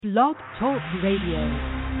Blog Talk Radio.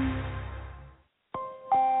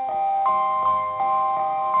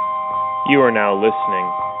 You are now listening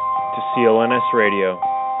to CLNS Radio,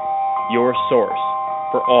 your source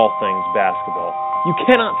for all things basketball. You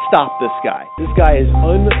cannot stop this guy. This guy is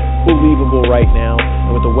unbelievable right now,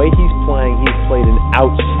 and with the way he's playing, he's played an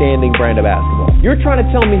outstanding brand of basketball. You're trying to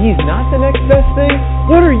tell me he's not the next best thing?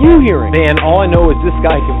 What are you hearing? Man, all I know is this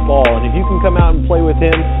guy can ball, and if you can come out and play with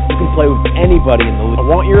him, you can play with anybody in the league. I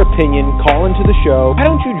want your opinion. Call into the show. Why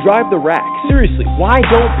don't you drive the rack? Seriously, why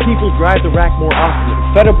don't people drive the rack more often?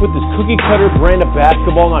 I'm fed up with this cookie-cutter brand of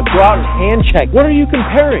basketball. Now go out and hand check. What are you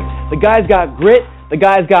comparing? The guy's got grit. The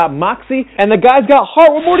guy's got moxie, and the guy's got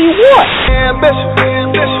heart. What more do you want?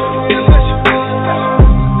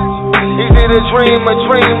 Easy to dream a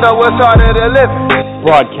dream, though it's harder to live.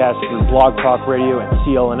 Broadcast through Blog Talk Radio and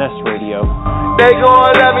CLNS Radio. They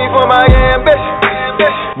gon' love me for my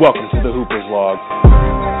ambition. Welcome to the Hooper's Log.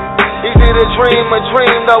 Easy to dream a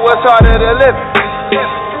dream, though it's harder to live.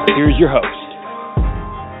 Here's your host,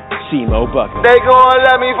 Cmo Buckets. They gon'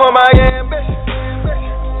 love me for my ambition.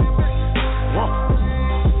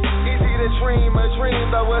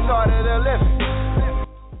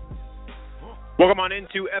 Welcome on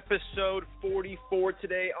into episode 44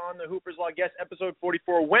 today on the Hooper's Log. Yes, episode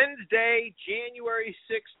 44, Wednesday, January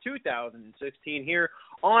 6, 2016, here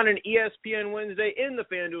on an ESPN Wednesday in the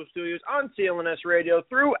FanDuel Studios on CLNS Radio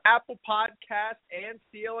through Apple Podcasts and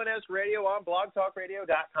CLNS Radio on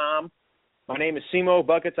blogtalkradio.com. My name is Cmo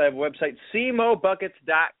Buckets. I have a website.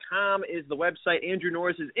 CmoBuckets.com is the website. Andrew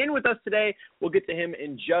Norris is in with us today. We'll get to him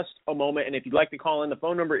in just a moment. And if you'd like to call in, the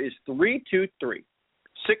phone number is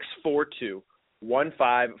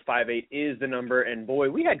 323-642-1558 is the number. And, boy,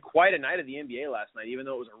 we had quite a night of the NBA last night, even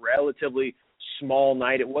though it was a relatively small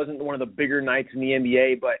night. It wasn't one of the bigger nights in the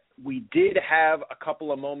NBA, but we did have a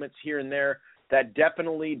couple of moments here and there that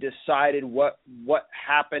definitely decided what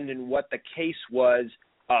happened and what the case was.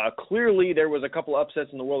 Clearly, there was a couple upsets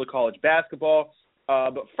in the world of college basketball.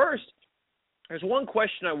 But first, there's one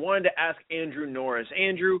question I wanted to ask Andrew Norris.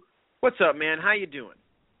 Andrew, what's up, man? How you doing?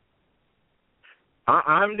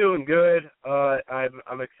 I'm doing good.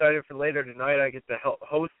 I'm excited for later tonight. I get to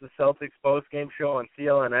host the Celtics post-game show on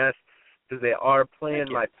CLNS because they are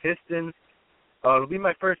playing my Pistons. It'll be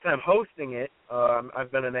my first time hosting it.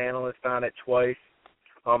 I've been an analyst on it twice.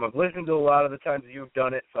 I've listened to a lot of the times you've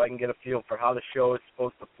done it, so I can get a feel for how the show is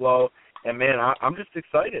supposed to flow. And, man, I'm just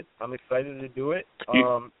excited. I'm excited to do it.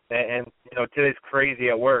 And you know, today's crazy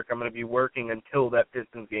at work. I'm going to be working until that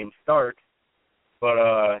Pistons game starts.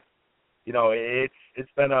 But, you know, it's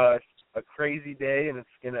been a crazy day, and it's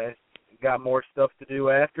got more stuff to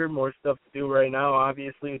do after, more stuff to do right now,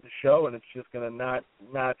 obviously, with the show, and it's just going to not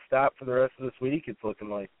stop for the rest of this week, it's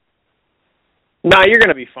looking like. No, you're going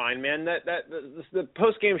to be fine, man. The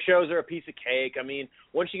post-game shows are a piece of cake. I mean,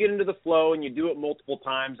 once you get into the flow and you do it multiple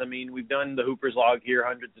times, I mean, we've done the Hooper's Log here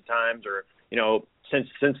hundreds of times or, you know, since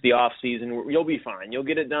the off-season. You'll be fine. You'll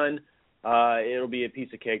get it done. It'll be a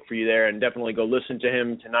piece of cake for you there, and definitely go listen to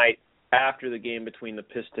him tonight after the game between the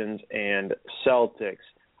Pistons and Celtics.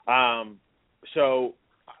 So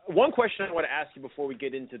one question I want to ask you before we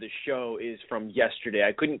get into the show is from yesterday.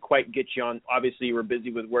 I couldn't quite get you on. Obviously, you were busy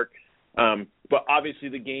with work. But obviously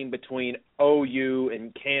the game between OU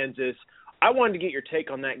and Kansas, I wanted to get your take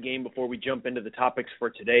on that game before we jump into the topics for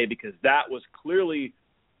today because that was clearly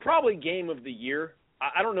probably game of the year.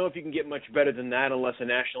 I don't know if you can get much better than that unless a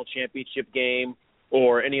national championship game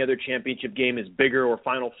or any other championship game is bigger or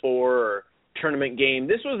Final Four or tournament game.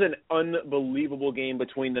 This was an unbelievable game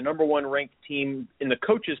between the number one ranked team in the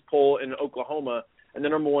coaches poll in Oklahoma and the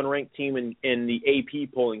number one ranked team in the AP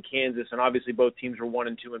poll in Kansas, and obviously both teams were 1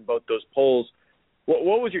 and 2 in both those polls. What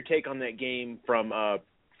was your take on that game from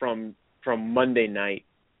Monday night?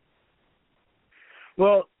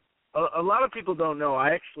 Well, a lot of people don't know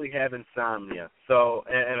I actually have insomnia. So,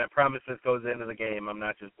 and I promise this goes into the game. I'm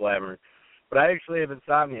not just blabbering, but I actually have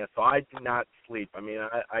insomnia, so I do not sleep. I mean,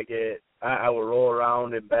 I will roll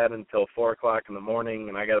around in bed until 4:00 in the morning,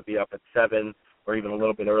 and I got to be up at 7 or even a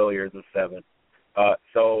little bit earlier than 7.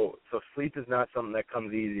 So sleep is not something that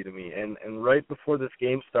comes easy to me. And right before this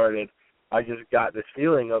game started, I just got this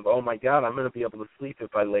feeling of, oh my God, I'm going to be able to sleep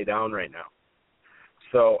if I lay down right now.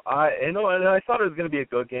 So I thought it was going to be a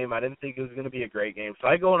good game. I didn't think it was going to be a great game. So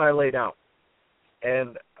I go and I lay down.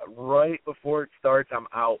 And right before it starts, I'm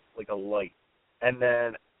out like a light. And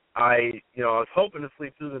then I was hoping to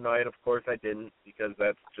sleep through the night. Of course I didn't because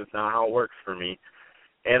that's just not how it works for me.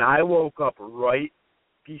 And I woke up right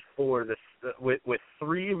before this with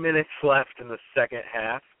 3 minutes left in the second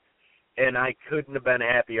half, and I couldn't have been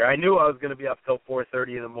happier. I knew I was going to be up till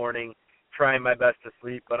 4:30 in the morning trying my best to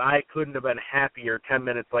sleep, but I couldn't have been happier 10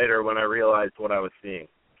 minutes later when I realized what I was seeing.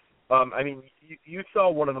 I mean, you saw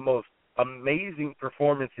one of the most amazing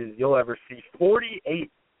performances you'll ever see. 48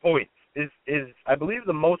 points is I believe,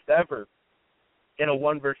 the most ever in a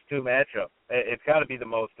 1 versus 2 matchup. It's got to be the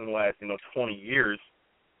most in the last, 20 years,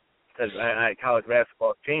 because college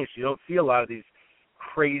basketball has changed. You don't see a lot of these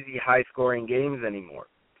crazy high-scoring games anymore.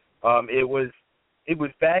 It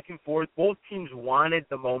was back and forth. Both teams wanted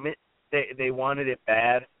the moment. They wanted it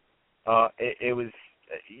bad. It was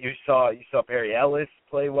you saw Perry Ellis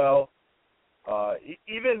play well.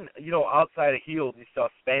 Even outside of Hield, you saw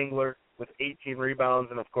Spangler with 18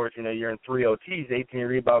 rebounds, and of course you're in 3 OTs. 18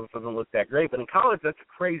 rebounds doesn't look that great, but in college that's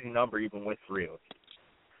a crazy number even with 3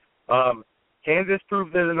 OTs. Kansas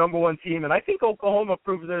proved they're the number 1 team, and I think Oklahoma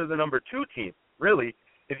proved they're the number 2 team. Really,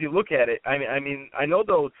 if you look at it, I mean, I know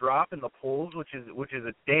they'll drop in the polls, which is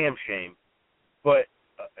a damn shame, but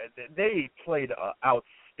they played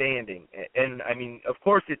outstanding. And I mean, of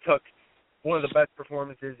course, it took one of the best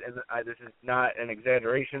performances, and this is not an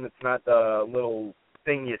exaggeration. It's not the little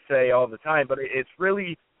thing you say all the time, but it's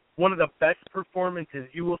really one of the best performances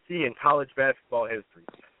you will see in college basketball history.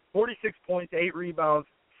 46 points, 8 rebounds,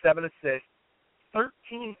 7 assists,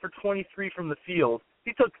 13 for 23 from the field.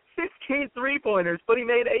 He took 15 three-pointers, but he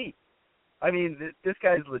made 8. I mean, this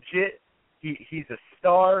guy's legit. He's a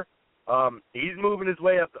star. He's moving his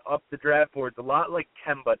way up the draft boards a lot like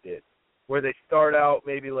Kemba did, where they start out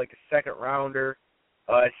maybe like a second rounder.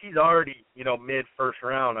 He's already, mid-first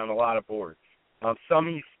round on a lot of boards. Some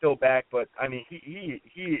he's still back, but, I mean, he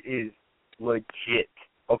is legit,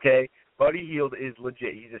 okay? Buddy Hield is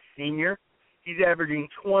legit. He's a senior. He's averaging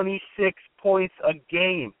 26 points a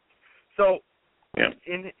game. So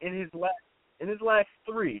in his last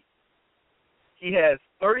 3, he has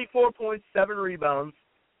 34 points, 7 rebounds,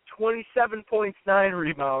 27 points, 9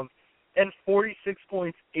 rebounds, and 46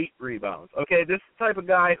 points, 8 rebounds. Okay, this is the type of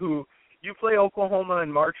guy who you play Oklahoma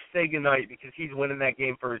and March say goodnight because he's winning that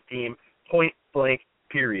game for his team, point blank,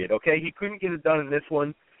 period. Okay, he couldn't get it done in this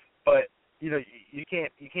one, but you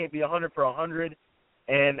can't be 100 for 100,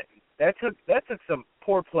 and that took some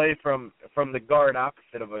poor play from the guard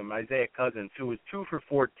opposite of him, Isaiah Cousins, who was 2 for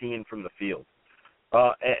 14 from the field.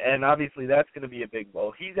 And obviously that's going to be a big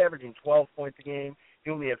blow. He's averaging 12 points a game. He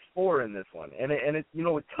only has 4 in this one. And it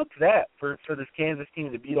took that for this Kansas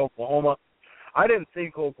team to beat Oklahoma. I didn't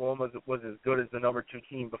think Oklahoma was as good as the number 2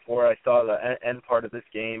 team before I saw the end part of this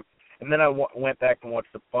game. And then I went back and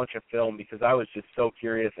watched a bunch of film because I was just so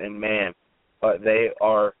curious. And, man, they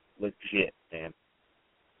are legit, man.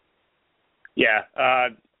 Yeah,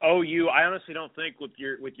 OU. I honestly don't think with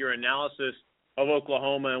your analysis of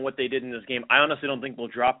Oklahoma and what they did in this game, I honestly don't think they'll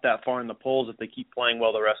drop that far in the polls if they keep playing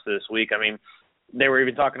well the rest of this week. I mean, they were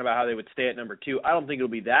even talking about how they would stay at number 2. I don't think it'll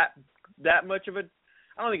be that much of a.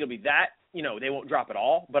 I don't think it'll be that. They won't drop at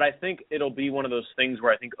all. But I think it'll be one of those things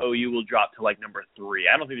where I think OU will drop to like number 3.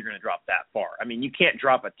 I don't think they're going to drop that far. I mean, you can't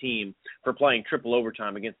drop a team for playing triple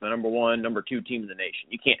overtime against the number 1, number 2 team in the nation.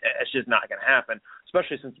 You can't. It's just not going to happen,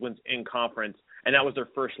 especially since it's in conference, and that was their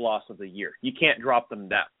first loss of the year. You can't drop them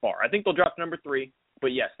that far. I think they'll drop to number 3,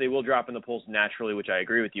 but yes, they will drop in the polls naturally, which I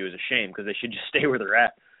agree with you is a shame because they should just stay where they're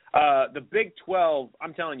at. The Big 12,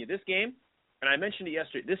 I'm telling you, this game, and I mentioned it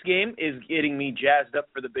yesterday, this game is getting me jazzed up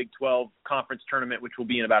for the Big 12 conference tournament, which will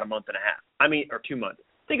be in about a month and a half. I mean, or 2 months.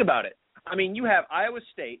 Think about it. I mean, you have Iowa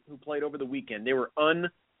State, who played over the weekend. They were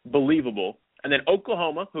unbelievable. And then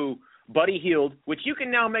Oklahoma, who Buddy Hield, which you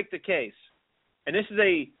can now make the case. And this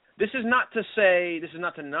is not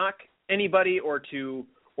to knock anybody or to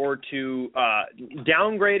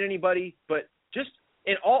downgrade anybody, but just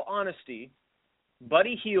in all honesty,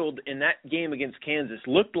 Buddy Hield in that game against Kansas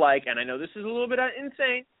looked like, and I know this is a little bit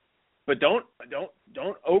insane, but don't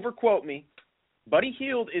overquote me. Buddy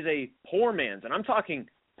Hield is a poor man's, and I'm talking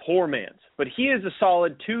poor man's, but he is a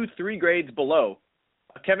solid 2-3 grades below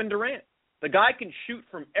Kevin Durant. The guy can shoot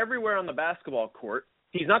from everywhere on the basketball court.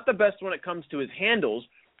 He's not the best when it comes to his handles,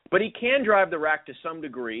 but he can drive the rack to some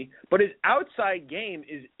degree. But his outside game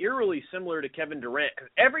is eerily similar to Kevin Durant because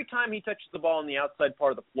every time he touches the ball on the outside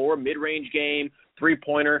part of the floor, mid-range game,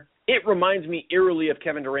 three-pointer, it reminds me eerily of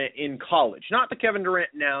Kevin Durant in college. Not the Kevin Durant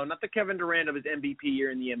now, not the Kevin Durant of his MVP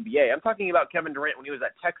year in the NBA. I'm talking about Kevin Durant when he was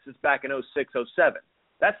at Texas back in 06, 07.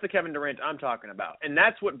 That's the Kevin Durant I'm talking about. And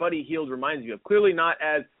that's what Buddy Hield reminds me of. Clearly not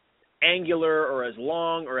as angular or as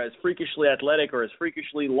long or as freakishly athletic or as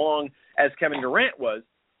freakishly long as Kevin Durant was.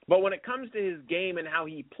 But when it comes to his game and how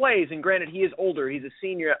he plays, and granted he is older, he's a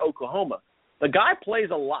senior at Oklahoma, the guy plays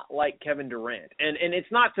a lot like Kevin Durant. And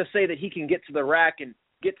it's not to say that he can get to the rack and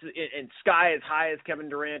get to and sky as high as Kevin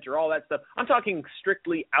Durant or all that stuff. I'm talking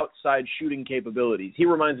strictly outside shooting capabilities. He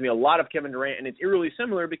reminds me a lot of Kevin Durant, and it's eerily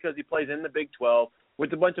similar because he plays in the Big 12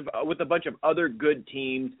 with a bunch of other good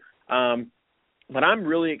teams. But I'm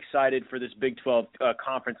really excited for this Big 12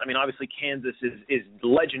 conference. I mean, obviously Kansas is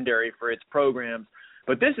legendary for its programs,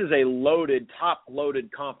 but this is a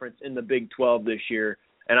top-loaded conference in the Big 12 this year,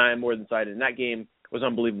 and I am more than excited. And that game was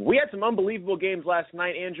unbelievable. We had some unbelievable games last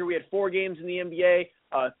night, Andrew. We had 4 games in the NBA,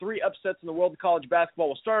 3 upsets in the world of college basketball.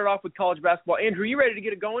 We'll start it off with college basketball. Andrew, you ready to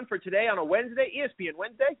get it going for today on a Wednesday, ESPN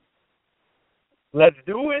Wednesday? Let's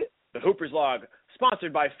do it. The Hooper's Log,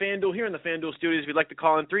 sponsored by FanDuel. Here in the FanDuel studios, if you'd like to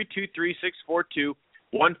call in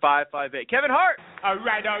 323-642-1558. Kevin Hart. All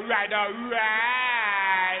right.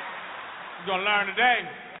 We're going to learn today.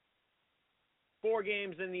 4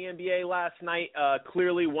 games in the NBA last night.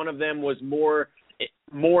 Clearly, one of them was more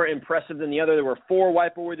impressive than the other. There were 4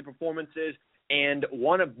 wiper-worthy performances, and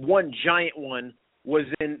one giant one was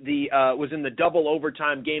in the double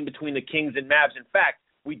overtime game between the Kings and Mavs. In fact,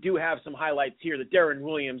 we do have some highlights here. The Darren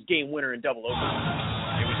Williams game winner in double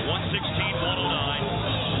overtime. It was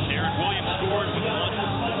 116-109. Darren Williams scored with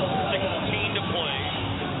 1:16 to play.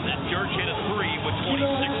 Then Dirk hit a 3 with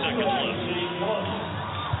 26 seconds left.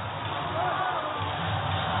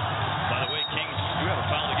 By the way, Kings do have a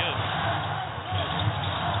foul again.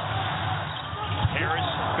 Harris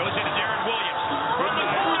goes into Darren Williams from the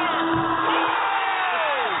corner.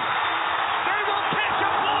 They will catch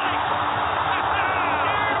a point.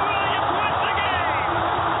 Darren Williams wins the game.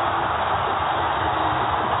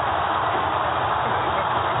 Look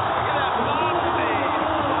at that bomb save.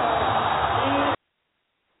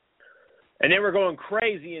 And then we're going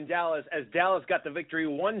crazy in Dallas as Dallas got the victory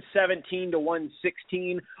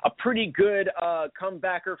 117-116. A pretty good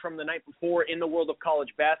comebacker from the night before in the world of college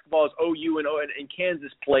basketball as OU and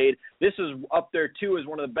Kansas played. This is up there, too, as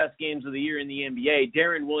one of the best games of the year in the NBA.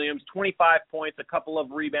 Darren Williams, 25 points, a couple of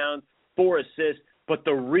rebounds, 4 assists. But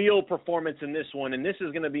the real performance in this one, and this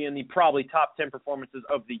is going to be in the probably top 10 performances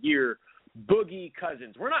of the year, Boogie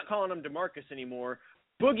Cousins. We're not calling him DeMarcus anymore.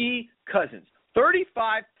 Boogie Cousins,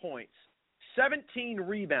 35 points. 17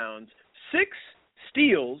 rebounds, 6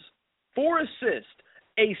 steals, 4 assists,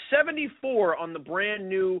 a 74 on the brand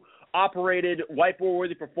new operated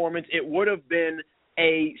wiper-worthy performance. It would have been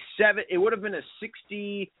a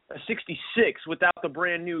 66 without the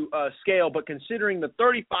brand new scale, but considering the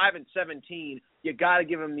 35 and 17, you got to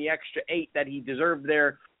give him the extra 8 that he deserved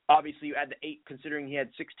there. Obviously, you add the 8 considering he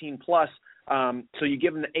had 16 plus. So you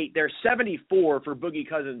give him the 8 there. 74 for Boogie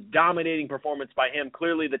Cousins, dominating performance by him.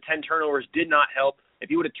 Clearly the 10 turnovers did not help. If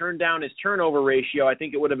he would have turned down his turnover ratio, I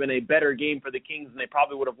think it would have been a better game for the Kings, and they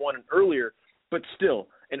probably would have won it earlier. But still,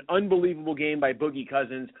 an unbelievable game by Boogie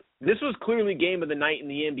Cousins. This was clearly game of the night in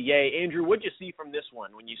the NBA. Andrew, what did you see from this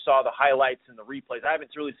one when you saw the highlights and the replays? I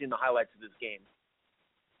haven't really seen the highlights of this game.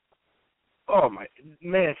 Oh, my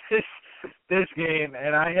man, this game,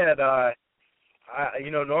 and I had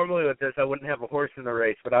normally with this I wouldn't have a horse in the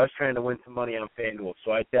race, but I was trying to win some money on FanDuel,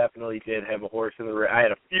 so I definitely did have a horse in the race. I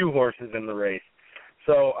had a few horses in the race,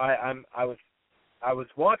 so I was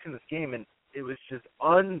watching this game, and it was just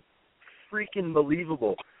unfreaking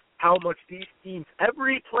believable how much these teams,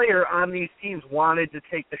 every player on these teams wanted to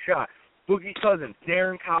take the shot. Boogie Cousins,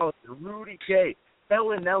 Darren Collison, Rudy Gay,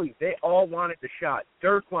 Bellinelli, they all wanted the shot.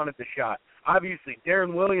 Dirk wanted the shot. Obviously,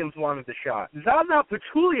 Darren Williams wanted the shot. Zaza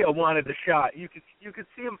Pachulia wanted the shot. You could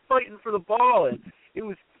see him fighting for the ball, and it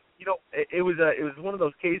was one of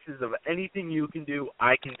those cases of anything you can do,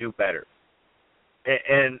 I can do better.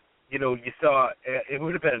 And you saw it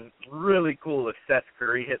would have been really cool if Seth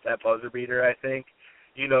Curry hit that buzzer beater. I think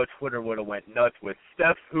Twitter would have went nuts with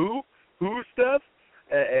Steph. Who Steph?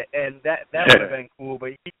 And that would have been cool.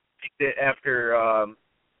 But he picked it after.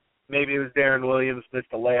 Maybe it was Darren Williams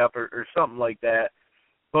missed a layup or something like that.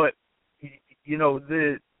 But,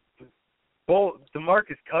 the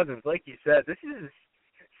DeMarcus Cousins, like you said, this is his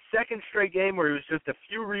second straight game where he was just a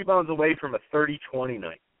few rebounds away from a 30-20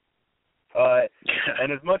 night. And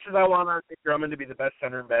as much as I want Andre Drummond to be the best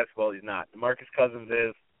center in basketball, he's not. DeMarcus Cousins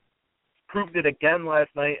is. Proved it again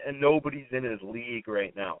last night, and nobody's in his league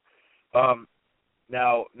right now.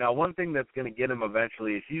 Now one thing that's going to get him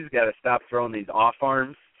eventually is he's got to stop throwing these off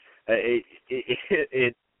arms. It's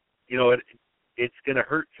going to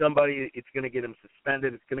hurt somebody. It's going to get him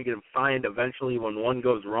suspended. It's going to get him fined eventually when one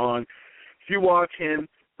goes wrong. If you watch him,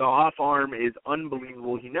 the off arm is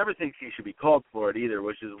unbelievable. He never thinks he should be called for it either,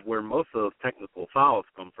 which is where most of those technical fouls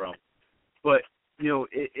come from. But,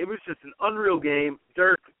 it was just an unreal game.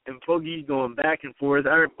 Dirk and Boogie going back and forth.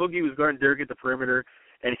 Boogie was guarding Dirk at the perimeter,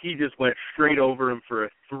 and he just went straight over him for a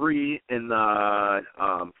three in the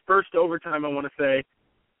first overtime, I want to say.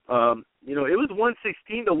 It was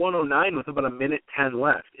 116 to 109 with about a minute 10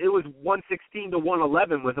 left. It was 116 to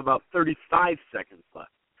 111 with about 35 seconds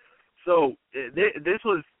left. So this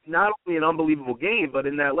was not only an unbelievable game, but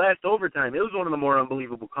in that last overtime, it was one of the more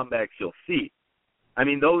unbelievable comebacks you'll see. I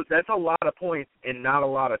mean, that's a lot of points in not a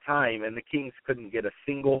lot of time, and the Kings couldn't get a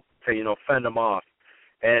single to, fend them off.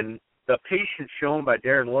 And the patience shown by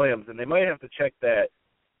Darren Williams, and they might have to check that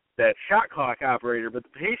shot clock operator, but the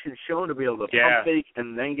patience shown to be able to pump fake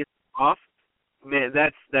and then get off, man,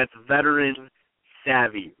 that's veteran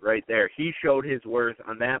savvy right there. He showed his worth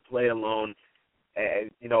on that play alone.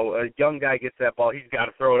 And, a young guy gets that ball, he's got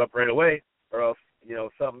to throw it up right away, or else,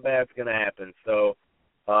 something bad's going to happen. So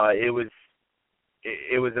it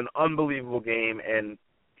was an unbelievable game, and,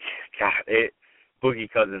 God, Boogie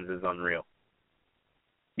Cousins is unreal.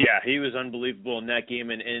 Yeah, he was unbelievable in that game,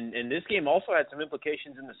 and this game also had some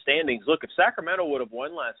implications in the standings. Look, if Sacramento would have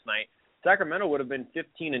won last night, Sacramento would have been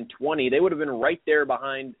 15-20. They would have been right there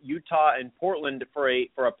behind Utah and Portland for a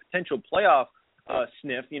potential playoff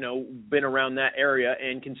sniff, been around that area.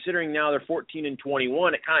 And considering now they're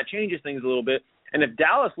 14-21, it kind of changes things a little bit. And if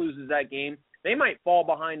Dallas loses that game, they might fall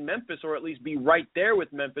behind Memphis, or at least be right there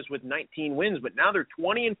with Memphis with 19 wins. But now they're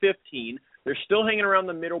 20-15. They're still hanging around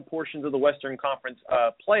the middle portions of the Western Conference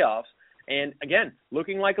playoffs. And again,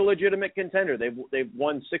 looking like a legitimate contender. They've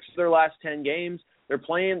won 6 of their last 10 games. They're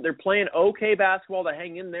playing okay basketball to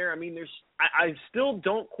hang in there. I mean, I still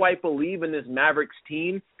don't quite believe in this Mavericks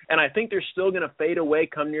team, and I think they're still going to fade away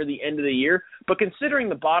come near the end of the year. But considering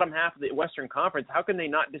the bottom half of the Western Conference, how can they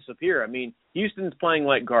not disappear? I mean, Houston's playing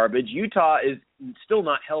like garbage. Utah is still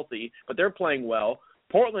not healthy, but they're playing well.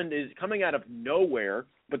 Portland is coming out of nowhere,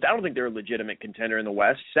 but I don't think they're a legitimate contender in the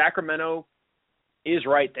West. Sacramento is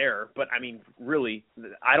right there, but I mean, really,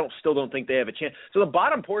 I still don't think they have a chance. So the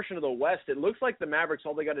bottom portion of the West, it looks like the Mavericks,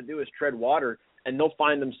 all they got to do is tread water, and they'll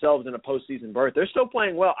find themselves in a postseason berth. They're still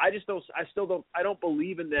playing well. I don't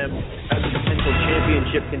believe in them as a potential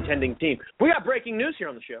championship contending team. We got breaking news here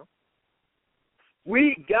on the show.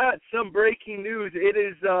 We got some breaking news. It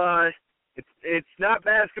is it's not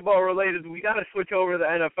basketball related. We got to switch over to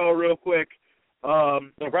the NFL real quick.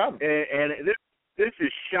 No problem. And this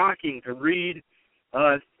is shocking to read.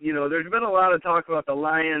 There's been a lot of talk about the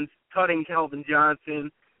Lions cutting Calvin Johnson,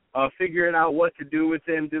 figuring out what to do with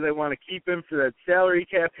him. Do they want to keep him for that salary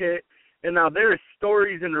cap hit? And now there are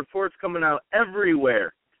stories and reports coming out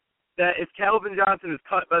everywhere that if Calvin Johnson is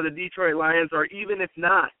cut by the Detroit Lions, or even if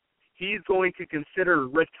not, he's going to consider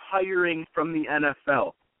retiring from the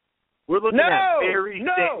NFL. We're looking at Barry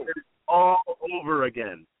Sanders all over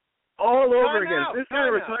again. All over again. This kind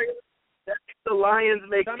of retirement, the Lions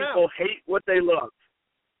make people hate what they love.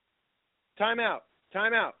 Time out.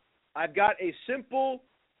 I've got a simple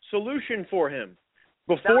solution for him.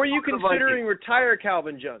 Before you considering retire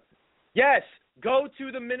Calvin Johnson, yes, go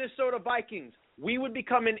to the Minnesota Vikings. We would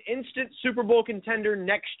become an instant Super Bowl contender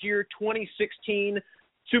next year, 2016.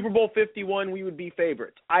 Super Bowl 51, we would be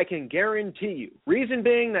favorites. I can guarantee you. Reason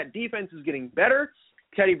being that defense is getting better.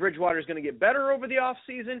 Teddy Bridgewater is going to get better over the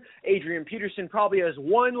offseason. Adrian Peterson probably has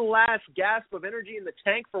one last gasp of energy in the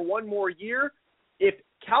tank for one more year. If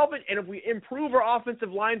we improve our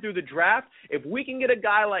offensive line through the draft, if we can get a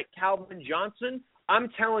guy like Calvin Johnson, I'm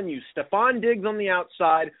telling you, Stephon Diggs on the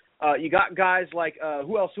outside. You got guys like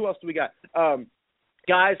who else do we got?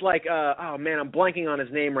 Guys like, I'm blanking on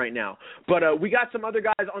his name right now. But we got some other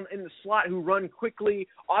guys in the slot who run quickly.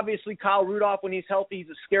 Obviously, Kyle Rudolph, when he's healthy, he's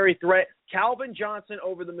a scary threat. Calvin Johnson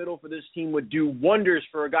over the middle for this team would do wonders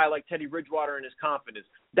for a guy like Teddy Bridgewater and his confidence.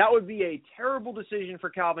 That would be a terrible decision for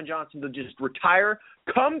Calvin Johnson to just retire.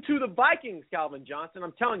 Come to the Vikings, Calvin Johnson.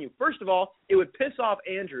 I'm telling you, first of all, it would piss off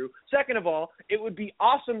Andrew. Second of all, it would be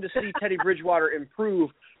awesome to see Teddy Bridgewater improve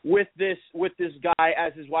with this guy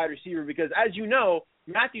as his wide receiver, because as you know,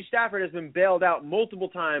 Matthew Stafford has been bailed out multiple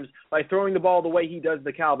times by throwing the ball the way he does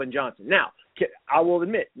to Calvin Johnson. Now, I will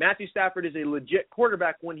admit, Matthew Stafford is a legit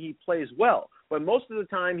quarterback when he plays well, but most of the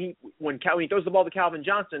time when he throws the ball to Calvin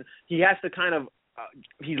Johnson, he has to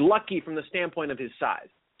he's lucky from the standpoint of his size.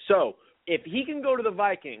 So if he can go to the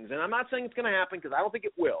Vikings, and I'm not saying it's going to happen because I don't think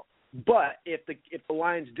it will, but if the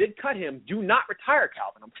Lions did cut him, do not retire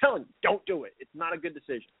Calvin. I'm telling you, don't do it. It's not a good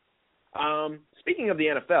decision. Speaking of the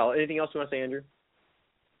NFL, anything else you want to say, Andrew?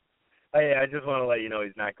 I just want to let you know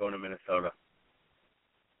he's not going to Minnesota.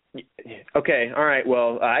 Okay, all right.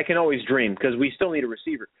 Well, I can always dream because we still need a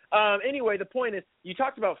receiver. Anyway, the point is, you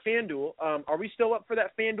talked about FanDuel. Are we still up for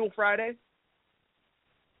that FanDuel Friday?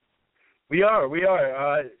 We are.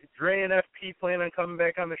 Dre and FP plan on coming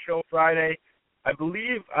back on the show Friday. I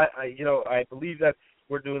believe I believe that's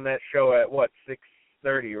we're doing that show at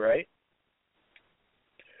 6:30, right?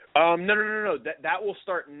 No. That will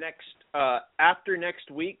start after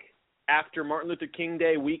next week, after Martin Luther King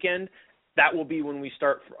Day weekend. That will be when we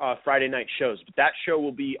start Friday night shows. But that show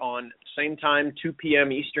will be on same time, 2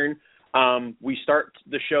 p.m. Eastern. We start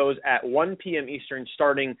the shows at 1 p.m. Eastern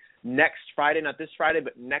starting next Friday, not this Friday,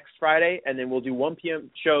 but next Friday, and then we'll do 1 p.m.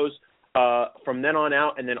 shows from then on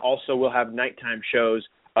out, and then also we'll have nighttime shows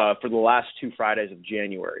for the last 2 Fridays of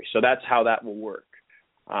January. So that's how that will work.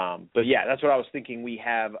 But yeah, that's what I was thinking. We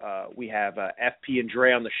have FP and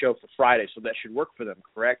Dre on the show for Friday, so that should work for them,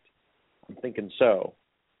 correct? I'm thinking so.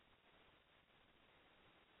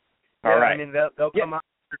 All right. I mean, they'll come out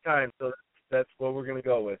for time, so that's what we're going to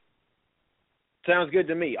go with. Sounds good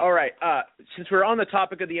to me. All right. Since we're on the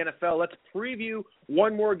topic of the NFL, let's preview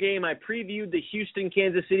one more game. I previewed the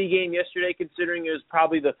Houston-Kansas City game yesterday, considering it was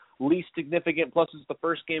probably the least significant, plus it's the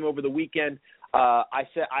first game over the weekend. I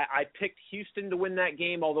said I picked Houston to win that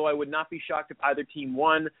game, although I would not be shocked if either team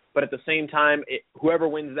won. But at the same time, whoever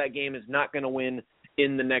wins that game is not going to win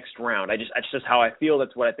in the next round. That's just how I feel.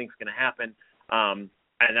 That's what I think is going to happen.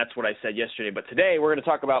 And that's what I said yesterday. But today we're going to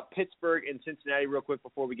talk about Pittsburgh and Cincinnati real quick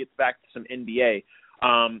before we get back to some NBA.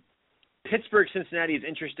 Pittsburgh-Cincinnati is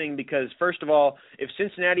interesting because, first of all, if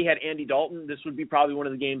Cincinnati had Andy Dalton, this would be probably one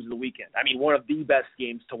of the games of the weekend. I mean, one of the best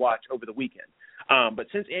games to watch over the weekend. But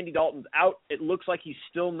since Andy Dalton's out, it looks like he's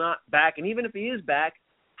still not back. And even if he is back,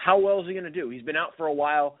 how well is he going to do? He's been out for a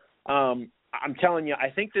while. I'm telling you,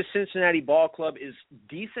 I think the Cincinnati ball club is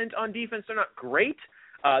decent on defense. They're not great.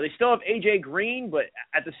 They still have A.J. Green, but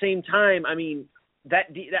at the same time, I mean, that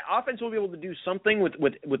offense will be able to do something with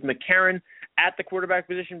McCarron at the quarterback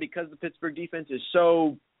position because the Pittsburgh defense is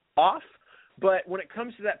so off. But when it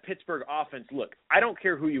comes to that Pittsburgh offense, look, I don't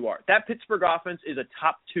care who you are. That Pittsburgh offense is a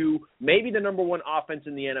top 2, maybe the number 1 offense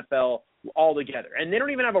in the NFL altogether. And they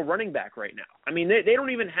don't even have a running back right now. I mean, they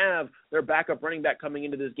don't even have their backup running back coming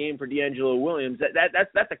into this game for D'Angelo Williams.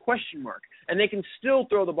 That's a question mark. And they can still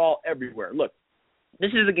throw the ball everywhere. Look,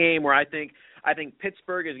 this is a game where I think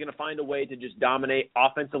Pittsburgh is going to find a way to just dominate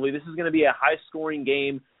offensively. This is going to be a high-scoring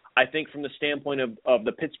game, I think, from the standpoint of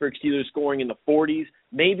the Pittsburgh Steelers scoring in the 40s.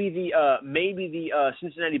 Maybe the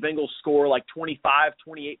Cincinnati Bengals score like 25,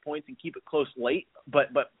 28 points and keep it close late.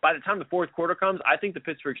 But by the time the fourth quarter comes, I think the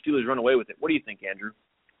Pittsburgh Steelers run away with it. What do you think, Andrew?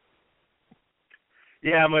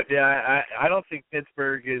 Yeah, I don't think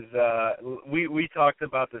Pittsburgh is. We talked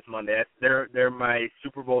about this Monday. They're my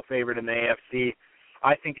Super Bowl favorite in the AFC.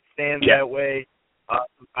 I think it stands that way.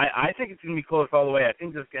 I think it's going to be close all the way. I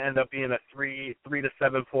think this is going to end up being a 3 to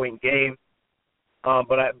 7 point game.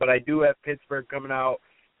 But I do have Pittsburgh coming out.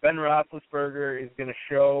 Ben Roethlisberger is going to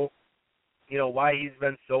show, why he's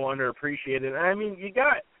been so underappreciated. I mean, you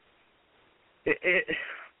got if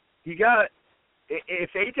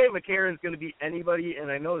A.J. McCarron's going to be anybody, and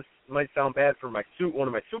I know this might sound bad for one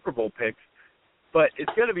of my Super Bowl picks, but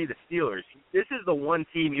it's going to be the Steelers. This is the one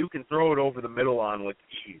team you can throw it over the middle on with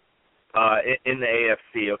ease in the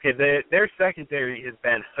AFC. Okay, their secondary has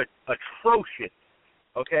been atrocious.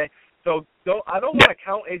 Okay, so I don't want to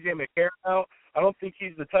count A.J. McCarron out. I don't think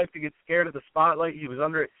he's the type to get scared of the spotlight. He was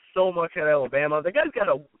under it so much at Alabama. The guy's got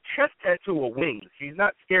a chest tattoo of wings. He's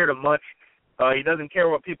not scared of much. He doesn't care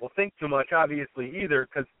what people think too much, obviously, either,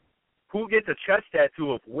 because who gets a chest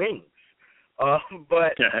tattoo of wings?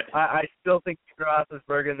 But I still think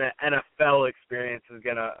Roethlisberger and the NFL experience is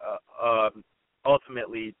going to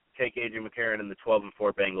ultimately take A.J. McCarron and the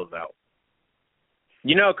 12-4 Bengals out.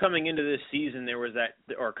 Coming into this season, there was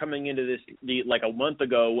coming into this like a month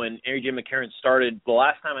ago when A.J. McCarron started, the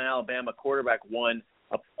last time an Alabama quarterback won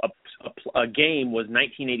a game was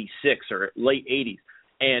 1986 or late 80s.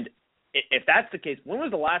 And if that's the case, when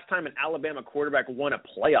was the last time an Alabama quarterback won a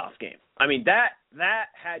playoff game? I mean, that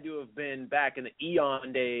had to have been back in the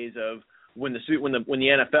eon days of when the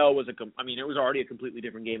NFL was it was already a completely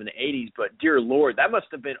different game in the 80s, but dear Lord, that must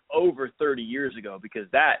have been over 30 years ago because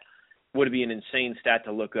that would be an insane stat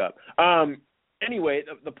to look up. Anyway,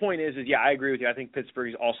 the point is I agree with you. I think Pittsburgh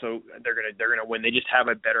is also they're gonna win. They just have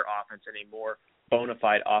a better offense and a more bona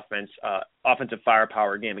fide offensive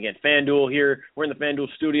firepower game. Again, FanDuel here. We're in the FanDuel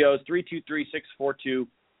studios. 323-642-1558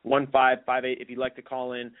 if you'd like to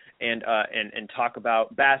call in and talk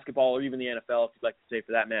about basketball or even the NFL if you'd like to say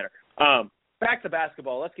for that matter. Back to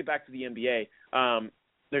basketball. Let's get back to the NBA.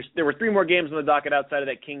 There were 3 more games on the docket outside of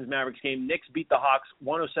that Kings-Mavericks game. Knicks beat the Hawks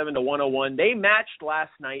 107-101. They matched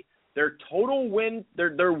last night their win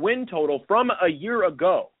total from a year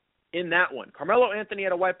ago in that one. Carmelo Anthony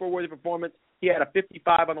had a whiteboard-worthy performance. He had a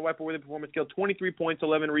 55 on the whiteboard-worthy performance scale, 23 points,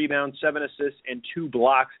 11 rebounds, 7 assists, and 2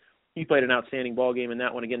 blocks. He played an outstanding ball game in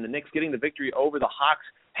that one. Again, the Knicks getting the victory over the Hawks,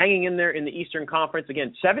 hanging in there in the Eastern Conference.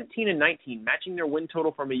 Again, 17-19, matching their win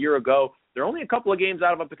total from a year ago. They're only a couple of games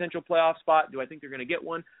out of a potential playoff spot. Do I think they're going to get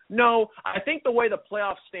one? No. I think the way the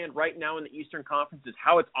playoffs stand right now in the Eastern Conference is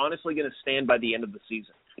how it's honestly going to stand by the end of the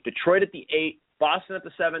season. Detroit at the 8, Boston at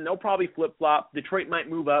the 7. They'll probably flip-flop. Detroit might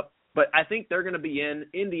move up. But I think they're going to be in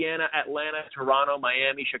Indiana, Atlanta, Toronto,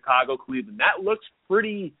 Miami, Chicago, Cleveland. That looks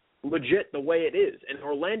pretty legit the way it is. And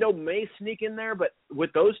Orlando may sneak in there, but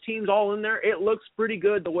with those teams all in there, it looks pretty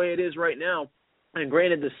good the way it is right now. And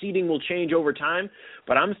granted, the seeding will change over time,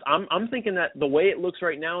 but I'm thinking that the way it looks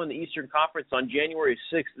right now in the Eastern Conference on January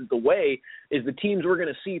 6th is the teams we're going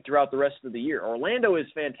to see throughout the rest of the year. Orlando is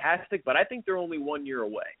fantastic, but I think they're only 1 year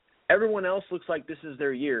away. Everyone else looks like this is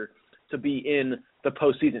their year to be in the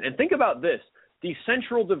postseason. And think about this. The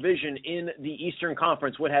Central Division in the Eastern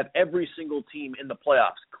Conference would have every single team in the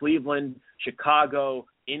playoffs. Cleveland, Chicago,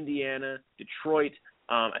 Indiana, Detroit.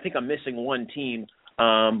 I think I'm missing one team,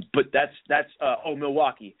 but that's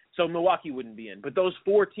Milwaukee. So Milwaukee wouldn't be in. But those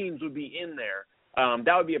 4 teams would be in there.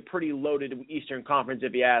 That would be a pretty loaded Eastern Conference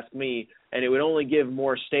if you ask me, and it would only give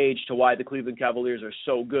more stage to why the Cleveland Cavaliers are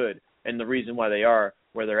so good and the reason why they are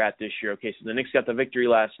where they're at this year. Okay, so the Knicks got the victory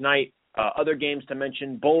last night. Other games to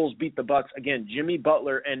mention, Bulls beat the Bucks. Again, Jimmy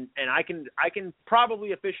Butler, and I can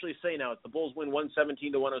probably officially say now, if the Bulls win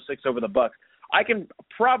 117-106 over the Bucks, I can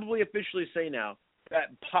probably officially say now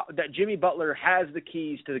that Jimmy Butler has the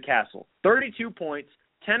keys to the castle. 32 points,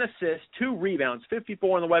 10 assists, 2 rebounds,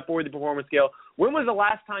 54 on the whiteboard, the performance scale. When was the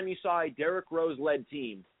last time you saw a Derrick Rose-led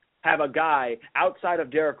team have a guy outside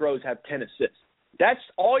of Derrick Rose have 10 assists? That's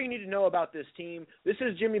all you need to know about this team. This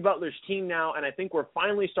is Jimmy Butler's team now, and I think we're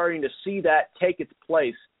finally starting to see that take its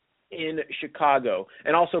place in Chicago.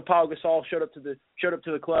 And also, Paul Gasol showed up to the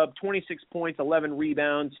club, 26 points, 11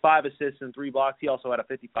 rebounds, 5 assists, and 3 blocks. He also had a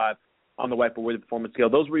 55 on the whiteboard performance scale.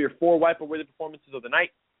 Those were your 4 whiteboard performances of the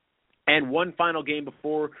night. And one final game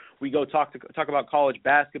before we go talk about college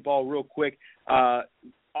basketball real quick. The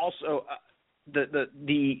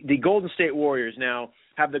Golden State Warriors now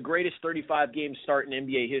have the greatest 35-game start in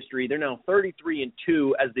NBA history. They're now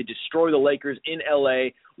 33-2 as they destroy the Lakers in LA,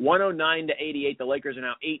 109-88. The Lakers are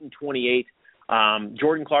now 8-28.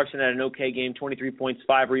 Jordan Clarkson had an okay game, 23 points,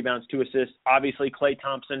 5 rebounds, 2 assists. Obviously, Klay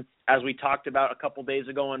Thompson, as we talked about a couple days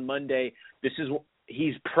ago on Monday,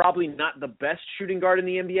 he's probably not the best shooting guard in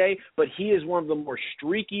the NBA, but he is one of the more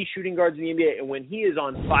streaky shooting guards in the NBA. And when he is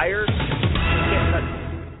on fire,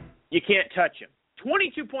 you can't touch him.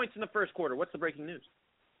 22 points in the first quarter. What's the breaking news?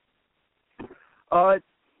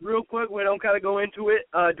 Real quick, we don't kind of go into it.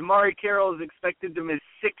 DeMarre Carroll is expected to miss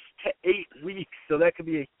 6 to 8 weeks, so that could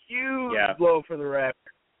be a huge blow for the Raptors.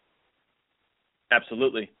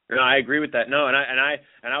 Absolutely. No, I agree with that. No, and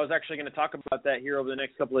I was actually going to talk about that here over the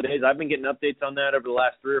next couple of days. I've been getting updates on that over the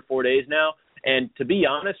last 3 or 4 days now. And to be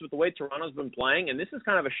honest, with the way Toronto's been playing, and this is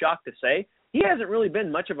kind of a shock to say, he hasn't really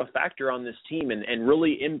been much of a factor on this team and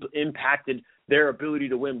really impacted their ability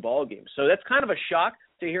to win ball games. So that's kind of a shock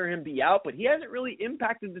to hear him be out, but he hasn't really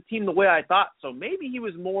impacted the team the way I thought. So maybe he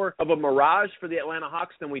was more of a mirage for the Atlanta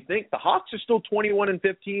Hawks than we think. The Hawks are still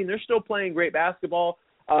 21-15. They're still playing great basketball.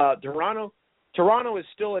 Toronto is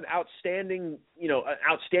still an outstanding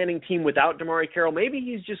team without DeMarre Carroll. Maybe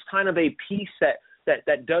he's just kind of a piece that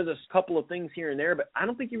does a couple of things here and there, but I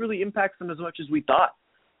don't think he really impacts them as much as we thought.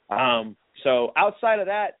 So outside of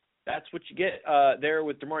that, that's what you get there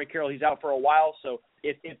with DeMarre Carroll. He's out for a while, so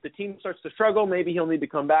if the team starts to struggle, maybe he'll need to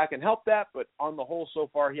come back and help that. But on the whole, so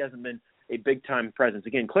far, he hasn't been a big-time presence.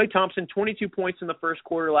 Again, Klay Thompson, 22 points in the first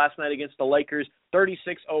quarter last night against the Lakers,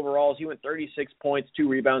 36 overalls. He went 36 points, 2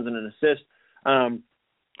 rebounds, and an assist. And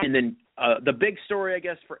then the big story, I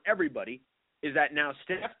guess, for everybody is that now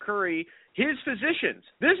Steph Curry, his physicians,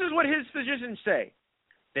 this is what his physicians say.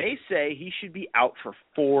 They say he should be out for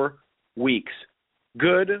 4 weeks.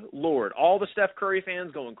 Good Lord. All the Steph Curry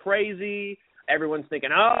fans going crazy. Everyone's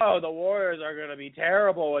thinking, oh, the Warriors are going to be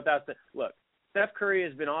terrible without the – look, Steph Curry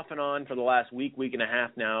has been off and on for the last week and a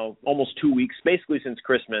half now, almost 2 weeks, basically since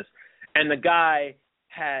Christmas. And the guy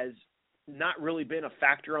has not really been a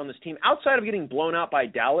factor on this team. Outside of getting blown out by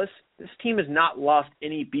Dallas, this team has not lost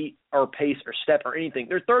any beat or pace or step or anything.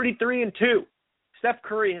 They're 33-2. Steph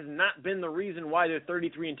Curry has not been the reason why they're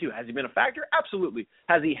 33-2. Has he been a factor? Absolutely.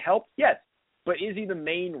 Has he helped? Yes. But is he the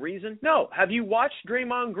main reason? No. Have you watched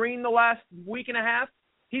Draymond Green the last week and a half?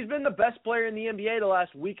 He's been the best player in the NBA the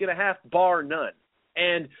last week and a half, bar none.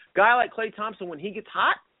 And a guy like Klay Thompson, when he gets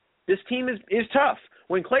hot, this team is tough.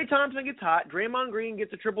 When Klay Thompson gets hot, Draymond Green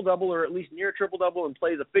gets a triple-double or at least near a triple-double and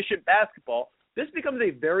plays efficient basketball, this becomes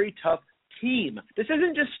a very tough team. This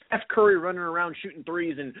isn't just Steph Curry running around shooting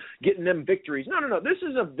threes and getting them victories. No. This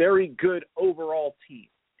is a very good overall team.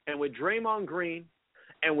 And with Draymond Green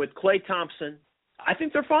and with Klay Thompson, I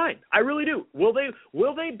think they're fine. I really do. Will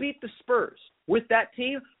they beat the Spurs with that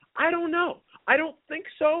team? I don't know. I don't think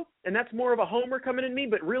so, and that's more of a homer coming in me,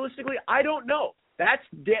 but realistically, I don't know. That's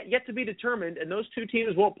yet to be determined, and those two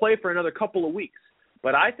teams won't play for another couple of weeks.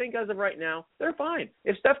 But I think as of right now, they're fine.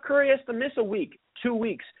 If Steph Curry has to miss a week, 2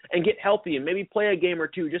 weeks, and get healthy and maybe play a game or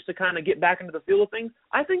two just to kind of get back into the feel of things,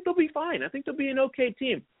 I think they'll be fine. I think they'll be an okay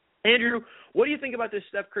team. Andrew, what do you think about this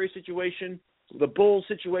Steph Curry situation, the Bulls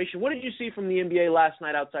situation? What did you see from the NBA last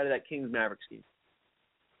night outside of that Kings-Mavericks game?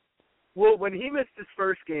 Well, when he missed his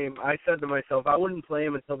first game, I said to myself, I wouldn't play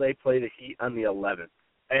him until they play the Heat on the 11th.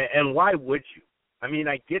 And why would you? I mean,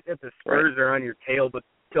 I get that the Spurs are on your tail, but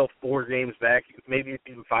still 4 games back, maybe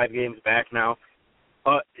even 5 games back now.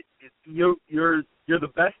 You're the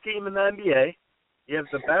best team in the NBA. You have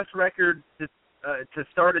the best record to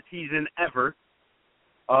start a season ever.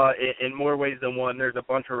 In more ways than one. There's a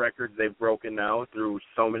bunch of records they've broken now through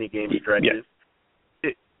so many game stretches.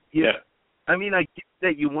 Yeah. I mean, I get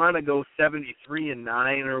that you want to go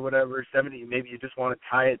 73-9 or whatever, 70. Maybe you just want to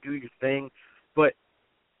tie it, do your thing. But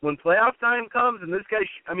when playoff time comes, and this guy,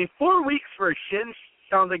 4 weeks for a shin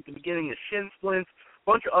sounds like the beginning of shin splints,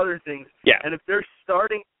 a bunch of other things. Yeah. And if they're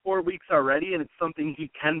starting 4 weeks already, and it's something he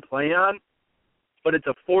can play on, but it's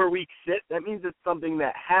a 4-week sit, that means it's something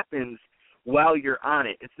that happens while you're on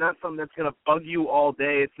it. It's not something that's going to bug you all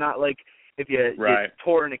day. It's not like if you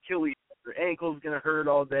tore an Achilles, your ankle's going to hurt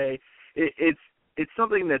all day. It's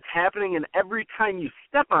something that's happening, and every time you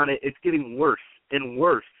step on it, it's getting worse and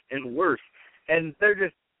worse and worse. And they're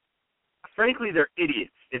just, frankly, they're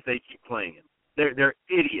idiots if they keep playing him. They're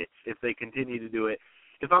idiots if they continue to do it.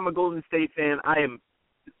 If I'm a Golden State fan, and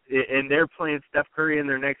they're playing Steph Curry in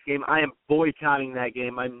their next game, I am boycotting that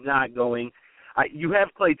game. I'm not going. You have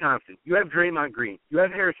Klay Thompson. You have Draymond Green. You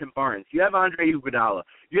have Harrison Barnes. You have Andre Iguodala.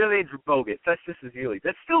 You have Andrew Bogut. Festus Ezeli.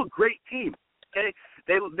 That's still a great team. Okay?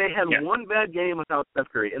 They had one bad game without Steph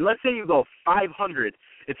Curry. And let's say you go 500.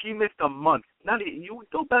 If you missed a month, you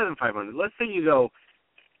go better than 500. Let's say you go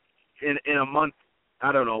in a month,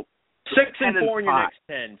 I don't know, 6-4 in your next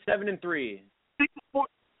 10, 7-3. 6-4.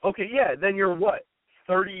 Okay, yeah. Then you're what?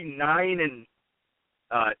 39-6.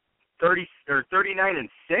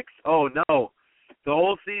 Oh no, the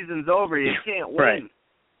whole season's over. You can't win. Right.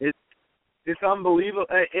 It's unbelievable.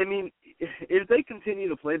 I mean, if they continue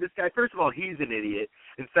to play this guy, first of all, he's an idiot,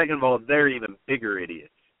 and second of all, they're even bigger idiots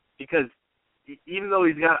because even though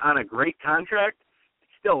he's got on a great contract,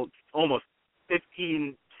 it's still almost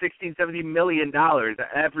 $15, $16, $17 million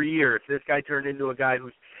every year. If this guy turned into a guy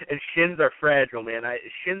and shins are fragile, man.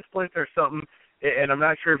 Shin splints are something, and I'm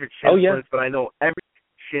not sure if it's shin splints, but I know every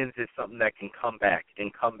shins is something that can come back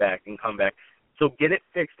and come back and come back. So get it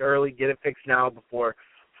fixed early, get it fixed now before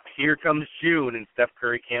here comes June and Steph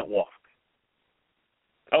Curry can't walk.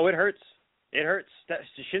 Oh, it hurts. It hurts.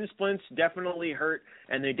 Shin splints definitely hurt,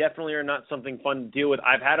 and they definitely are not something fun to deal with.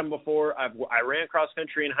 I've had them before. I ran cross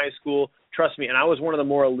country in high school. Trust me, and I was one of the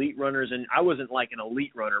more elite runners, and I wasn't like an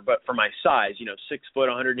elite runner, but for my size, 6 foot,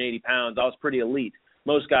 180 pounds, I was pretty elite.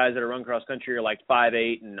 Most guys that run cross country are like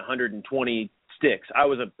 5'8" and 120 sticks. I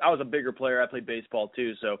was a bigger player. I played baseball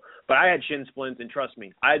too. But I had shin splints, and trust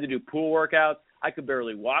me, I had to do pool workouts. I could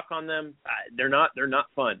barely walk on them. They're not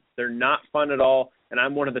fun. They're not fun at all. And I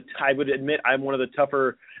would admit I'm one of the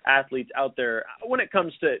tougher athletes out there when it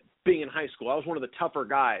comes to being in high school. I was one of the tougher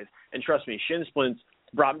guys, and trust me, shin splints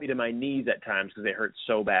brought me to my knees at times because they hurt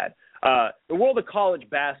so bad. The world of college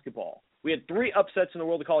basketball. We had 3 upsets in the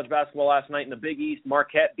world of college basketball last night in the Big East.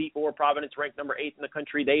 Marquette beat Oral Providence, ranked number 8 in the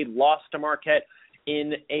country. They lost to Marquette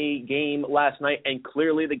in a game last night, and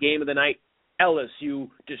clearly the game of the night, LSU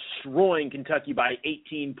destroying Kentucky by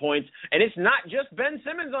 18 points. And it's not just Ben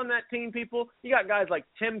Simmons on that team, people. You got guys like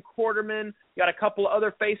Tim Quarterman. You got a couple of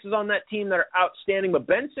other faces on that team that are outstanding. But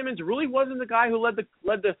Ben Simmons really wasn't the guy who led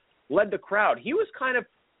the crowd. He was kind of,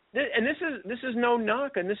 and this is no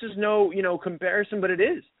knock, and this is no comparison, but it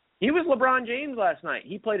is. He was LeBron James last night.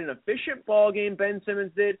 He played an efficient ball game. Ben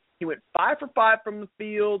Simmons did. He went 5 for 5 from the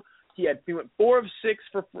field. He went 4 of 6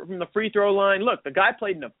 from the free throw line. Look, the guy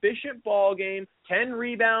played an efficient ball game, 10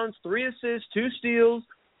 rebounds, 3 assists, 2 steals,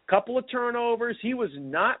 couple of turnovers. He was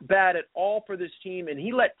not bad at all for this team, and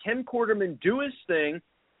he let Tim Quarterman do his thing,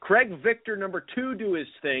 Craig Victor, number 2, do his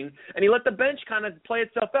thing, and he let the bench kind of play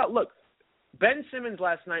itself out. Look, Ben Simmons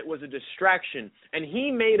last night was a distraction, and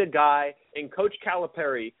he made a guy in Coach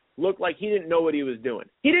Calipari look like he didn't know what he was doing.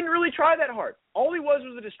 He didn't really try that hard. All he was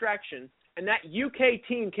a distraction. And that UK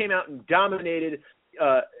team came out and dominated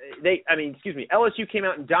LSU came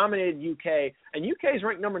out and dominated UK, and UK is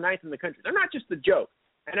ranked number 9th in the country. They're not just a joke.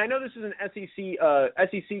 And I know this is an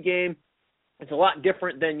SEC game. It's a lot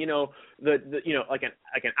different than, like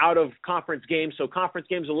an out of conference game. So conference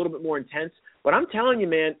games are a little bit more intense. But I'm telling you,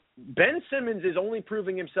 man, Ben Simmons is only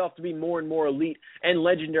proving himself to be more and more elite and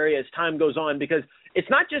legendary as time goes on, because it's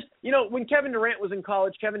not just, when Kevin Durant was in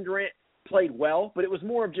college, Kevin Durant played well, but it was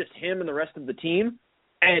more of just him and the rest of the team.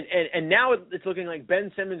 And now it's looking like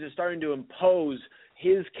Ben Simmons is starting to impose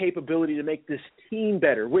his capability to make this team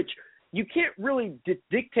better, which you can't really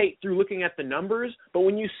dictate through looking at the numbers. But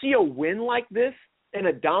when you see a win like this and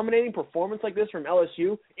a dominating performance like this from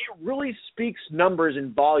LSU, it really speaks numbers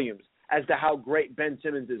and volumes as to how great Ben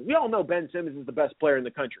Simmons is. We all know Ben Simmons is the best player in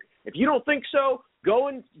the country. If you don't think so, go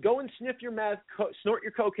and sniff your meth, snort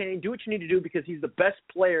your cocaine, do what you need to do, because he's the best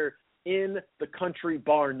player in the country,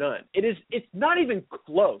 bar none. It's not even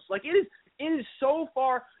close. Like, it is so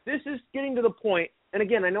far. This is getting to the point. And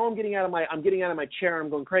again, I know I'm getting out of my chair. I'm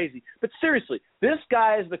going crazy. But seriously, this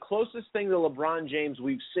guy is the closest thing to LeBron James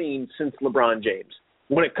we've seen since LeBron James.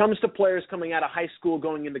 When it comes to players coming out of high school,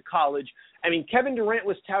 going into college, I mean, Kevin Durant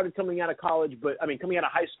was touted coming out of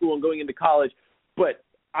high school and going into college, but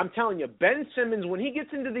I'm telling you, Ben Simmons, when he gets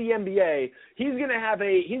into the NBA, he's gonna have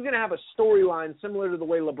a storyline similar to the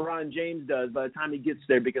way LeBron James does by the time he gets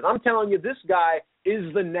there, because I'm telling you, this guy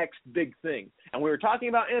is the next big thing. And we were talking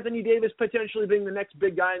about Anthony Davis potentially being the next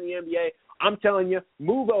big guy in the NBA. I'm telling you,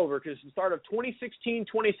 move over, because the start of 2016,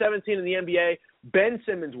 2017 in the NBA, Ben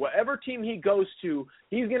Simmons, whatever team he goes to,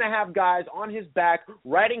 he's going to have guys on his back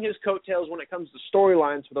riding his coattails when it comes to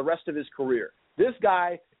storylines for the rest of his career. This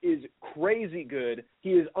guy is crazy good.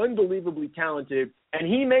 He is unbelievably talented, and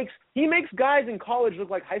he makes guys in college look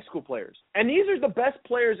like high school players. And these are the best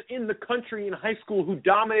players in the country in high school who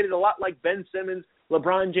dominated a lot, like Ben Simmons,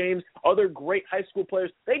 LeBron James, other great high school players.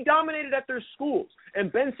 They dominated at their schools,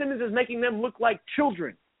 and Ben Simmons is making them look like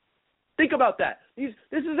children. Think about that. This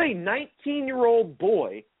is a 19-year-old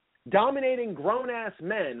boy dominating grown-ass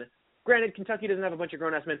men. Granted, Kentucky doesn't have a bunch of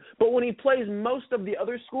grown-ass men, but when he plays most of the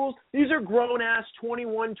other schools, these are grown-ass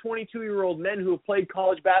 21, 22-year-old men who have played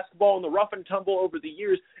college basketball in the rough and tumble over the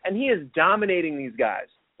years, and he is dominating these guys.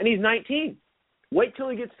 And he's 19. Wait till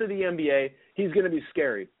he gets to the NBA. He's going to be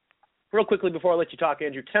scary. Real quickly before I let you talk,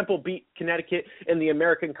 Andrew, Temple beat Connecticut in the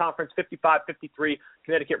American Conference 55-53.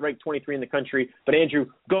 Connecticut ranked 23 in the country. But, Andrew,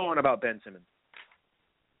 go on about Ben Simmons.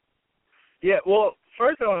 Yeah, well,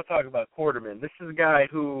 first I want to talk about Quarterman. This is a guy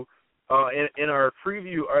who, in our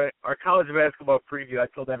preview, our college basketball preview, I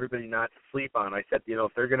told everybody not to sleep on. I said,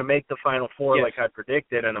 if they're going to make the Final Four like I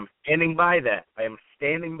predicted, and I'm standing by that. I am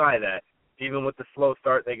standing by that, even with the slow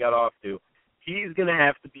start they got off to. He's going to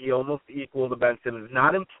have to be almost equal to Ben Simmons,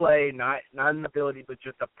 not in play, not in ability, but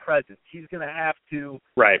just a presence. He's going to have to,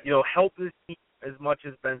 help his team as much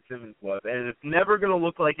as Ben Simmons was, and it's never going to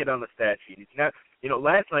look like it on the stat sheet. He's not,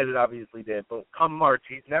 last night it obviously did, but come March,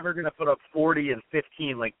 he's never going to put up 40 and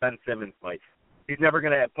 15 like Ben Simmons might. He's never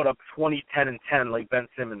going to put up 20, 10, and 10 like Ben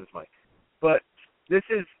Simmons might. But this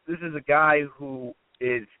is a guy who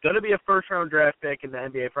is going to be a first-round draft pick in the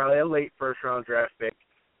NBA, probably a late first-round draft pick.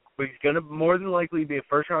 But he's going to more than likely be a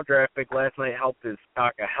first-round draft pick. Last night helped his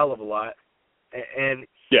stock a hell of a lot. And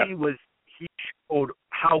he showed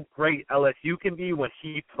how great LSU can be when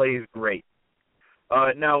he plays great.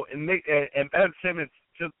 Now, and Ben Simmons,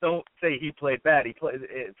 just don't say he played bad. He played,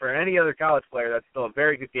 for any other college player, that's still a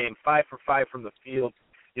very good game. 5 for 5 from the field.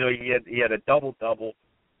 He had a double-double.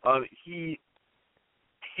 He's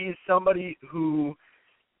somebody who,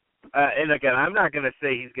 and again, I'm not going to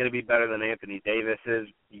say he's going to be better than Anthony Davis is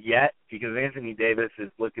yet, because Anthony Davis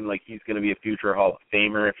is looking like he's going to be a future Hall of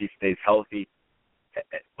Famer if he stays healthy.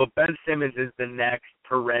 But Ben Simmons is the next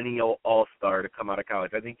perennial all-star to come out of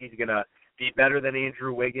college. I think he's going to be better than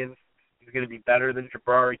Andrew Wiggins. He's going to be better than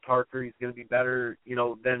Jabari Parker. He's going to be better,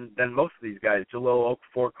 than most of these guys. Jahlil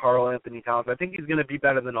Okafor, Karl Anthony Towns. I think he's going to be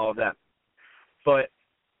better than all of them. But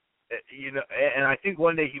and I think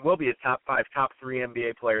one day he will be a top 5, top 3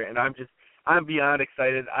 NBA player. And I'm beyond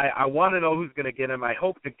excited. I want to know who's going to get him. I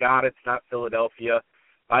hope to God it's not Philadelphia.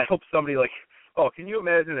 I hope somebody can you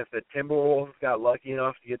imagine if the Timberwolves got lucky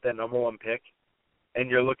enough to get that number 1 pick, and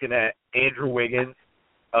you're looking at Andrew Wiggins,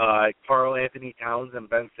 Karl Anthony Towns, and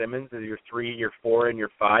Ben Simmons as your 3, your 4, and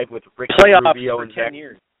your 5 with Ricky Rubio and 10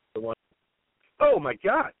 years. Oh my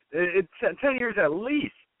God, it's 10 years at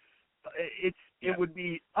least. It would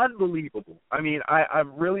be unbelievable. I mean,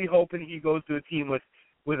 I'm really hoping he goes to a team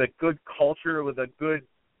with a good culture, with a good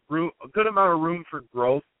amount of room for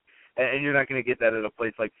growth, and you're not going to get that at a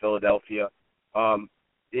place like Philadelphia.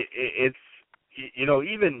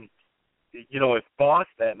 Even if Boss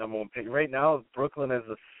that number one pick. Right now, Brooklyn has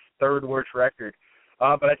the third worst record.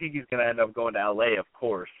 But I think he's going to end up going to L.A., of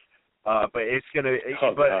course. But it's going to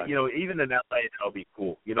even in L.A., that'll be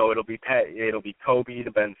cool. It'll be Kobe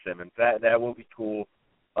to Ben Simmons. That will be cool.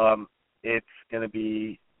 It's going to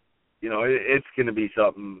be, it's going to be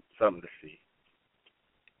something to see.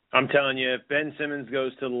 I'm telling you, if Ben Simmons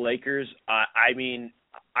goes to the Lakers, I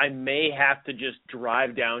may have to just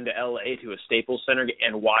drive down to L.A. to a Staples Center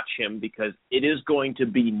and watch him because it is going to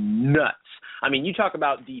be nuts. I mean, you talk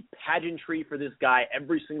about the pageantry for this guy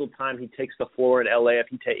every single time he takes the floor in L.A. If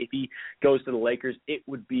he goes to the Lakers, it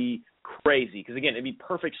would be crazy because, again, it'd be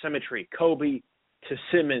perfect symmetry. Kobe to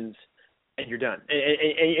Simmons, and you're done.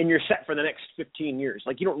 And you're set for the next 15 years.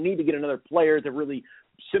 Like, you don't need to get another player to really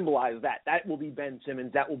symbolize that. That will be Ben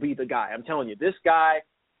Simmons. That will be the guy. I'm telling you, this guy,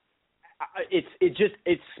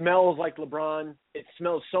 it smells like LeBron. It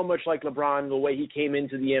smells so much like LeBron, the way he came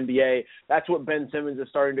into the NBA. That's what Ben Simmons is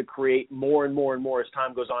starting to create more and more and more as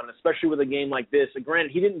time goes on, especially with a game like this. And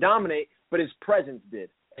granted, he didn't dominate, but his presence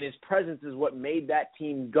did. And his presence is what made that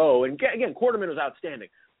team go. And again, Quarterman was outstanding.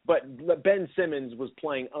 But Ben Simmons was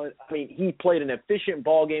playing, he played an efficient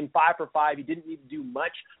ball game, 5 for 5. He didn't need to do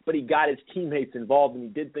much, but he got his teammates involved, and he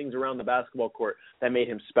did things around the basketball court that made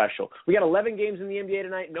him special. We got 11 games in the NBA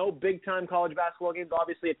tonight, no big-time college basketball games,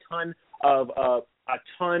 obviously a ton of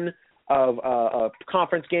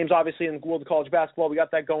conference games, obviously, in the world of college basketball. We got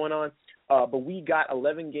that going on. But we got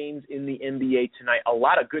 11 games in the NBA tonight, a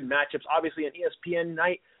lot of good matchups. Obviously, an ESPN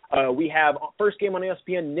night, we have first game on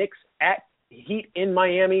ESPN, Knicks at Heat in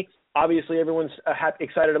Miami. Obviously, everyone's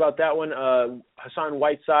excited about that one. Hassan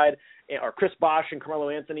Whiteside, or Chris Bosh, and Carmelo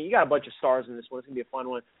Anthony. You got a bunch of stars in this one. It's gonna be a fun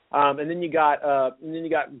one. And then you got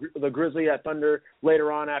the Grizzlies at Thunder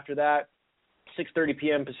later on after that. 6:30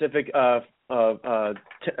 p.m. Pacific,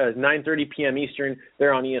 9:30 p.m. Eastern.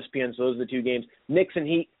 They're on ESPN, so those are the two games. Knicks and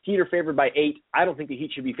Heat. Heat are favored by 8. I don't think the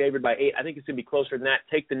Heat should be favored by 8. I think it's going to be closer than that.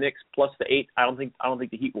 Take the Knicks plus the 8. I don't think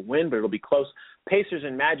the Heat will win, but it'll be close. Pacers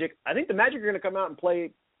and Magic. I think the Magic are going to come out and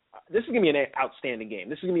play. This is going to be an outstanding game.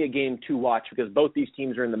 This is going to be a game to watch because both these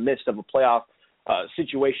teams are in the midst of a playoff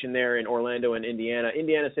situation there in Orlando and Indiana.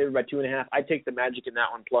 Indiana's favored by 2.5. I take the Magic in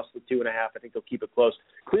that one plus the 2.5. I think they'll keep it close.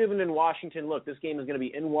 Cleveland and Washington. Look, this game is going to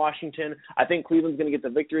be in Washington. I think Cleveland's going to get the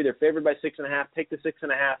victory. They're favored by 6.5. Take the 6.5.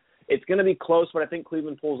 It's going to be close, but I think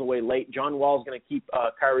Cleveland pulls away late. John Wall's going to keep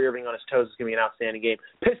Kyrie Irving on his toes. It's going to be an outstanding game.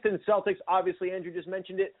 Pistons, Celtics, obviously, Andrew just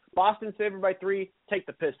mentioned it. Boston's favored by 3. Take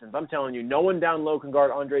the Pistons. I'm telling you, no one down low can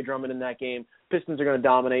guard Andre Drummond in that game. Pistons are going to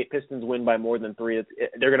dominate. Pistons win by more than 3.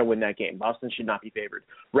 They're going to win that game. Boston should not be favored.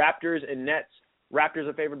 Raptors and Nets. Raptors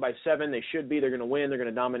are favored by 7. They should be. They're going to win. They're going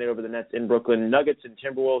to dominate over the Nets in Brooklyn. Nuggets and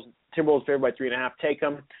Timberwolves. Timberwolves favored by 3.5. Take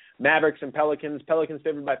them. Mavericks and Pelicans. Pelicans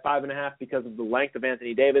favored by 5.5 because of the length of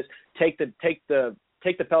Anthony Davis. Take the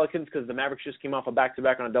Pelicans because the Mavericks just came off a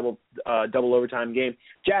back-to-back on a double overtime game.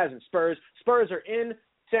 Jazz and Spurs. Spurs are in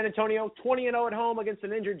San Antonio, 20-0 at home against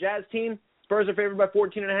an injured Jazz team. Spurs are favored by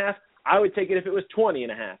 14.5. I would take it if it was 20.5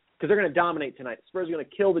 because they're going to dominate tonight. Spurs are going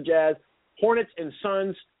to kill the Jazz. Hornets and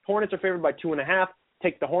Suns. Hornets are favored by 2.5.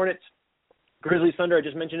 Take the Hornets. Grizzlies, Thunder, I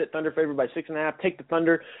just mentioned it. Thunder favored by 6.5. Take the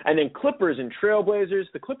Thunder. And then Clippers and Trailblazers.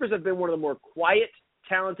 The Clippers have been one of the more quiet,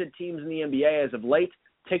 talented teams in the NBA as of late.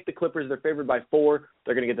 Take the Clippers. They're favored by 4.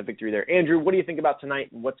 They're going to get the victory there. Andrew, what do you think about tonight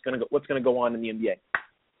and what's going to go on in the NBA?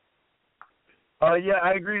 Yeah,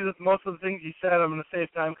 I agree with most of the things you said. I'm going to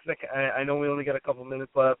save time because I know we only got a couple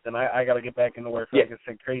minutes left, and I got to get back into work. Like I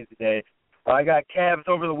said, crazy day. I got Cavs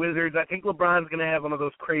over the Wizards. I think LeBron's going to have one of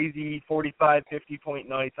those crazy 45, 50-point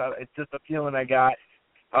nights. It's just a feeling I got.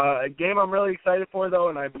 A game I'm really excited for, though,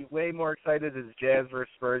 and I'd be way more excited, is Jazz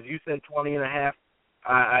versus Spurs. You said 20.5.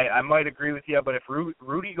 I might agree with you, but if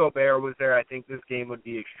Rudy Gobert was there, I think this game would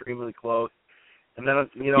be extremely close. And then,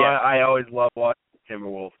 I always love watching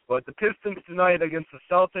Timberwolves. But the Pistons tonight against the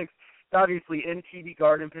Celtics, obviously in TD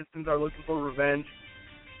Garden, Pistons are looking for revenge.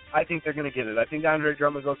 I think they're going to get it. I think Andre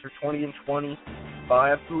Drummond goes for 20 and 20.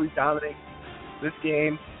 Absolutely dominate this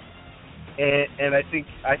game. And I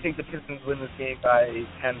think the Pistons win this game by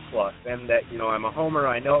 10 plus. And that, I'm a homer,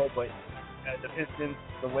 I know, but the Pistons,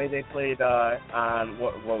 the way they played on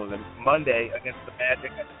what was it, Monday against the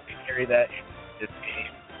Magic, I think they carry that into this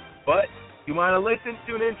game. But you want to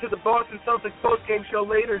tune in to the Boston Celtics postgame show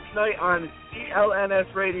later tonight on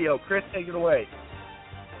CLNS Radio. Chris, take it away.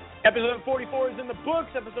 Episode 44 is in the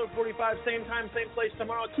books. Episode 45, same time, same place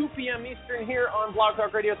tomorrow, 2 p.m. Eastern here on Blog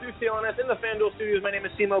Talk Radio through CLNS in the FanDuel Studios. My name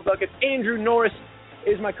is Cmo Buckets. Andrew Norris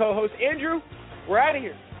is my co-host. Andrew, we're out of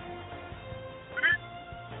here.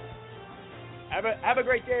 Have a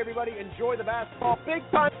great day, everybody. Enjoy the basketball. Big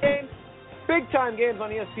time games. big-time games on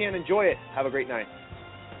ESPN. Enjoy it. Have a great night.